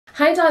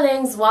Hi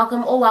darlings,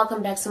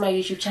 welcome back to my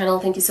YouTube channel.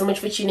 Thank you so much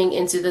for tuning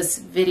into this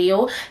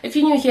video. If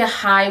you're new here,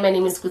 hi, my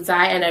name is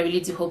Kudzai and I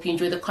really do hope you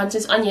enjoy the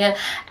content on here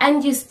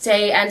and you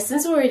stay. And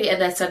since we're already at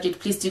that subject,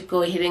 please do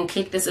go ahead and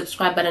click the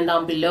subscribe button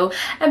down below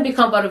and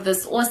become part of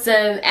this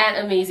awesome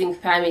and amazing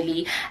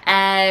family.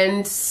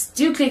 And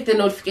do click the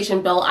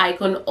notification bell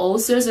icon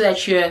also so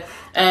that you're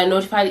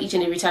notified each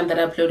and every time that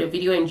I upload a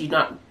video and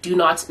do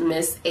not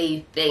miss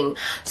a thing.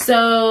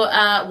 So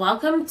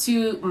welcome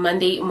to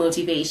Monday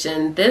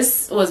Motivation.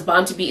 This was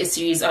bound to be a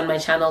series on my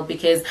channel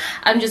because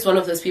I'm just one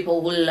of those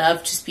people who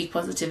love to speak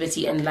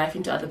positivity and life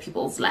into other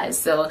people's lives.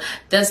 So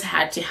this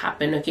had to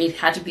happen, okay? It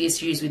had to be a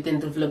series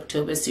within the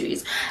Vlogtober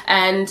series.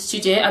 And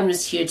today I'm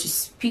just here to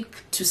speak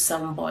to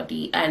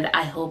somebody, and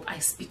I hope I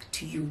speak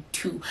to you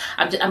too.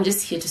 I'm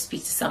just here to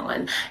speak to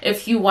someone.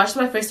 If you watched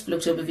my first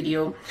Vlogtober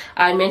video,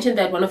 I mentioned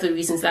that one of the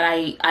reasons that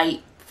I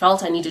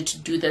felt I needed to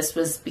do this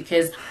was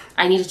because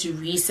I needed to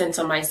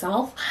recenter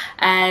myself,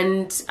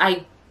 and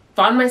I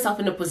found myself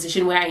in a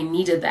position where I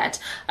needed that,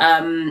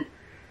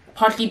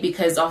 partly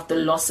because of the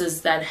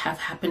losses that have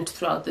happened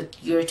throughout the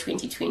year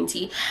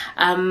 2020.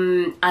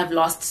 I've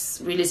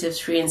lost relatives,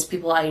 friends,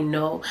 people I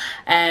know,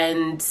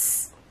 and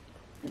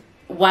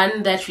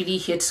one that really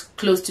hit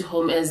close to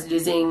home is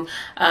losing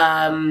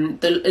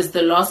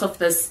the loss of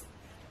this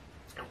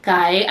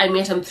guy. I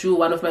met him through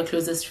one of my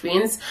closest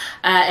friends,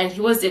 and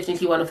he was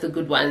definitely one of the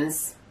good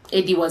ones.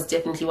 Eddie was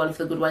definitely one of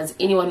the good ones.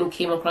 Anyone who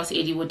came across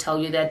Eddie would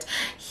tell you that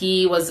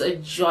he was a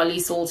jolly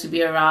soul to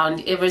be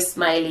around, ever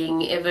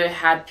smiling, ever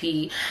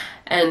happy.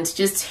 And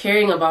just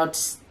hearing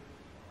about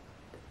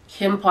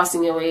him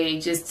passing away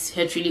just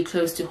hit really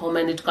close to home,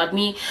 and it got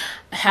me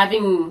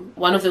having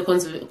one of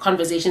the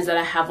conversations that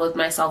I have with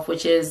myself,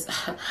 which is,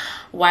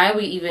 why are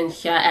we even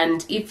here?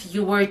 And if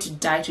you were to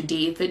die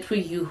today, if it were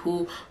you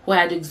who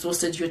had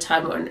exhausted your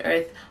time on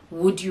earth,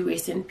 would you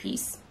rest in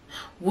peace?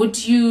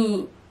 Would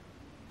you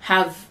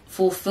have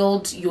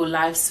fulfilled your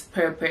life's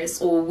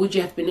purpose, or would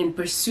you have been in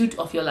pursuit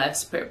of your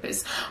life's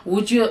purpose?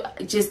 Would you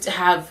just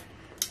have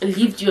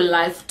lived your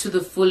life to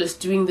the fullest,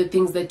 doing the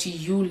things that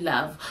you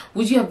love?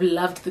 Would you have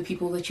loved the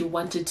people that you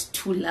wanted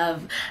to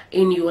love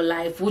in your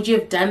life? Would you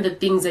have done the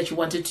things that you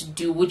wanted to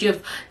do? Would you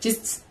have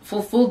just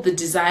fulfilled the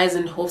desires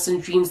and hopes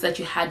and dreams that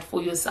you had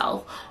for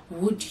yourself?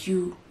 Would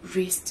you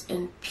rest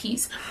in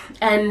peace?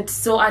 And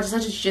so I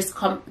decided to just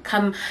come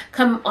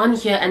on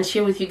here and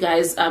share with you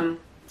guys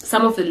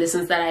some of the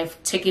lessons that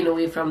I've taken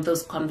away from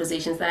those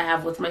conversations that I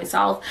have with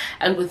myself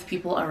and with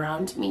people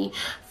around me.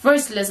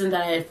 First lesson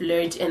that I've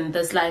learned in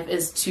this life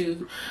is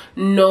to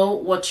know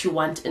what you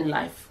want in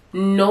life.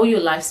 Know your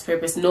life's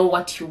purpose. Know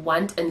what you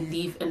want and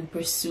live in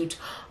pursuit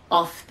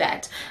of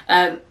that.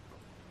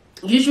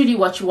 Usually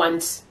what you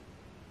want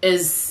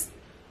is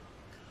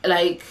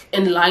like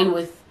in line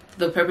with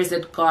the purpose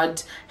that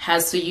God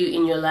has for you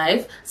in your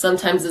life.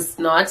 Sometimes it's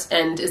not,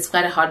 and it's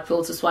quite a hard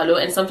pill to swallow,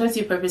 and sometimes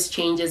your purpose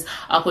changes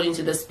according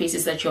to the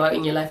spaces that you are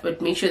in your life.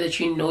 But make sure that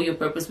you know your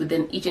purpose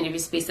within each and every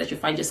space that you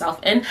find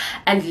yourself in,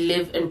 and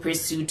live in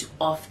pursuit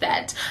of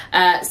that.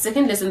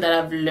 Second lesson that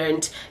I've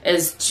learned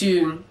is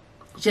to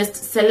just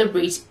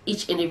celebrate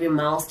each and every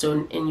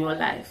milestone in your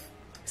life.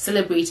 I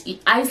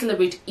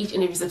celebrate each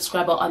and every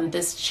subscriber on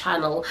this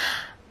channel.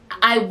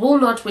 I will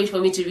not wait for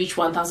me to reach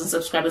 1,000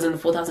 subscribers and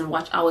 4,000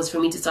 watch hours for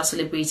me to start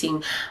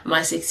celebrating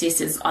my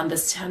successes on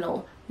this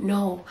channel.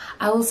 No,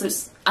 I'll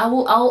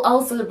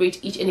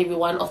celebrate each and every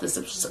one of the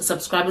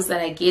subscribers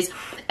that I get,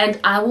 and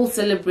I will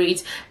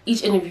celebrate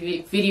each and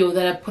every video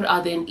that I put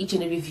out there and each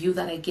and every view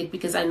that I get,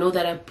 because I know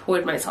that I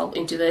poured myself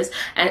into this,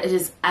 and it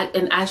is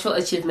an actual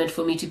achievement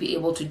for me to be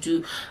able to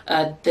do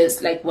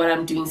this, like what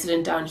I'm doing,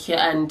 sitting down here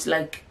and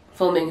like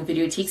filming a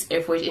video. It takes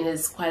effort and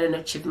is quite an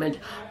achievement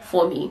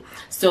for me,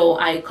 so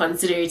I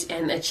consider it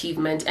an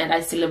achievement, and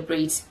I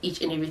celebrate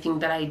each and everything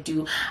that I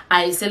do.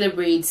 I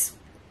celebrate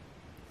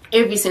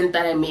every cent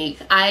that I make.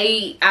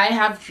 I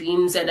have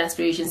dreams and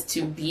aspirations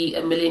to be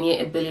a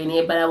millionaire, a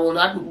billionaire, but I will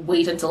not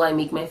wait until I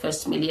make my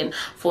first million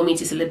for me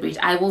to celebrate.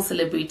 I will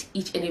celebrate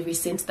each and every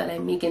cent that I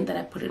make and that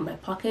I put in my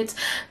pocket,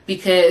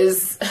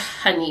 because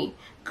honey,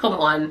 come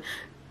on,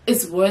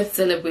 it's worth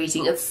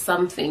celebrating. It's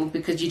something,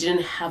 because you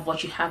didn't have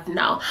what you have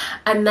now.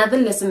 Another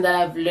lesson that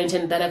I've learned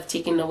and that I've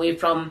taken away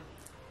from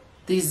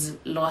these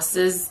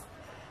losses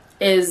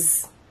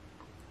is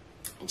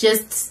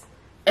just,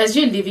 as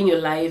you're living your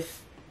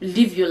life,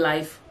 live your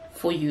life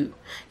for you.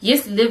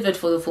 Yes, live it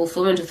for the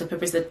fulfillment of the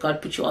purpose that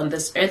God put you on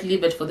this earth.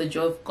 Live it for the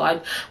joy of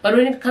God. But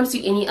when it comes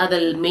to any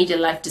other major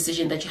life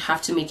decision that you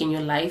have to make in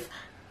your life,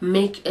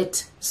 make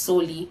it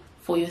solely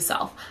for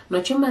yourself.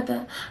 Not your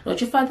mother,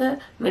 not your father,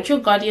 not your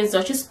guardians,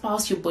 not your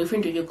spouse, your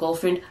boyfriend or your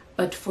girlfriend,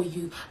 but for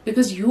you,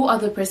 because you are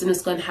the person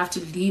who's going to have to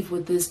live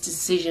with these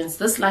decisions.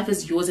 This life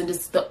is yours, and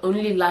it's the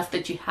only life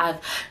that you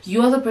have.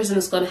 You are the person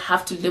who's going to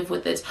have to live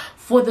with it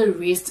for the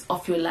rest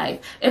of your life.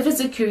 If it's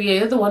a career,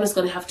 you're the one who's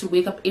going to have to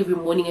wake up every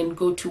morning and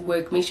go to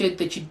work. Make sure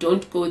that you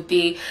don't go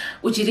there,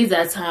 which it is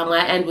that time,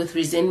 and with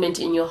resentment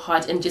in your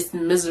heart and just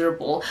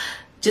miserable.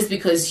 just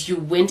because you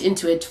went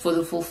into it for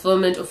the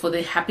fulfillment or for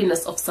the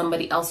happiness of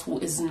somebody else who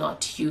is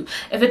not you.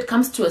 If it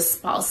comes to a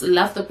spouse,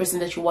 love the person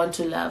that you want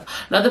to love,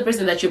 not the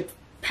person that your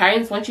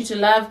parents want you to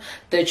love,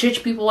 the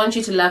church people want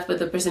you to love, but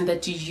the person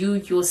that you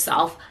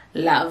yourself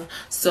love.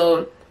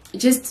 So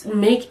just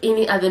make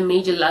any other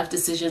major life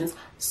decisions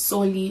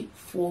solely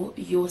for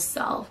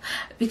yourself,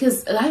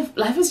 because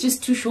life is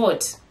just too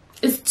short.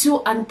 It's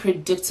too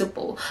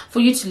unpredictable for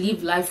you to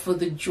live life for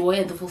the joy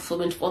and the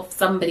fulfillment of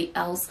somebody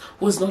else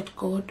who is not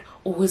God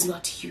or who is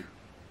not you.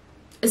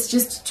 It's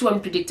just too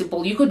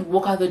unpredictable. You could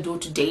walk out the door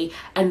today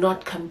and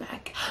not come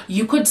back.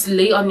 You could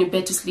lay on your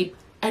bed to sleep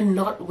and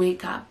not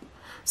wake up.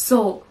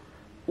 So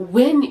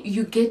when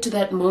you get to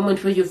that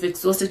moment where you've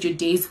exhausted your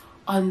days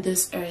on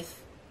this earth,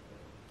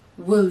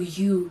 will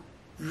you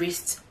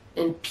rest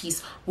in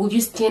peace? Will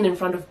you stand in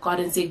front of God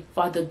and say,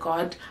 Father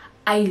God,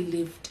 I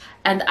lived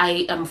and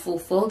I am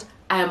fulfilled.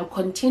 I am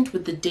content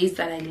with the days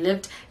that I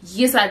lived.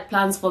 Yes, I had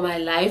plans for my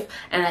life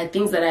and I had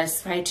things that I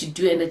aspired to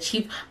do and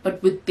achieve,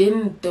 but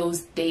within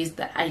those days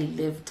that I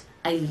lived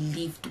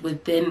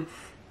within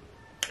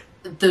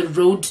the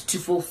road to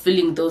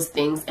fulfilling those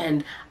things,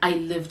 and I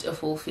lived a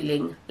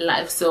fulfilling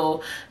life.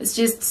 So it's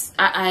just,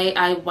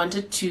 I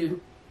wanted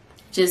to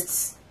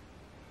just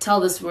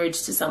tell this word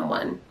to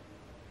someone.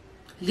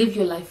 Live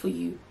your life for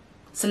you.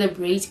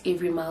 Celebrate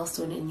every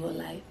milestone in your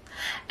life,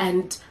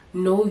 and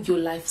know your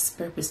life's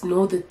purpose.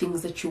 Know the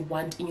things that you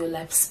want in your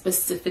life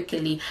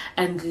specifically,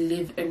 and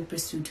live in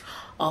pursuit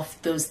of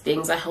those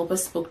things. I hope I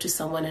spoke to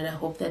someone, and I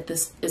hope that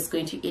this is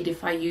going to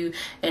edify you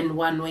in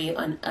one way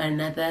or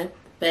another.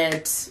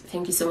 But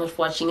thank you so much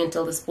for watching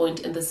until this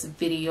point in this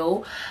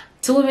video.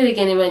 Till we meet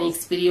again in my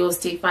next video,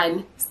 stay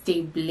fine,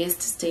 stay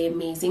blessed, stay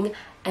amazing,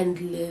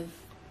 and live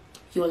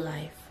your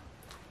life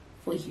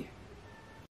for you.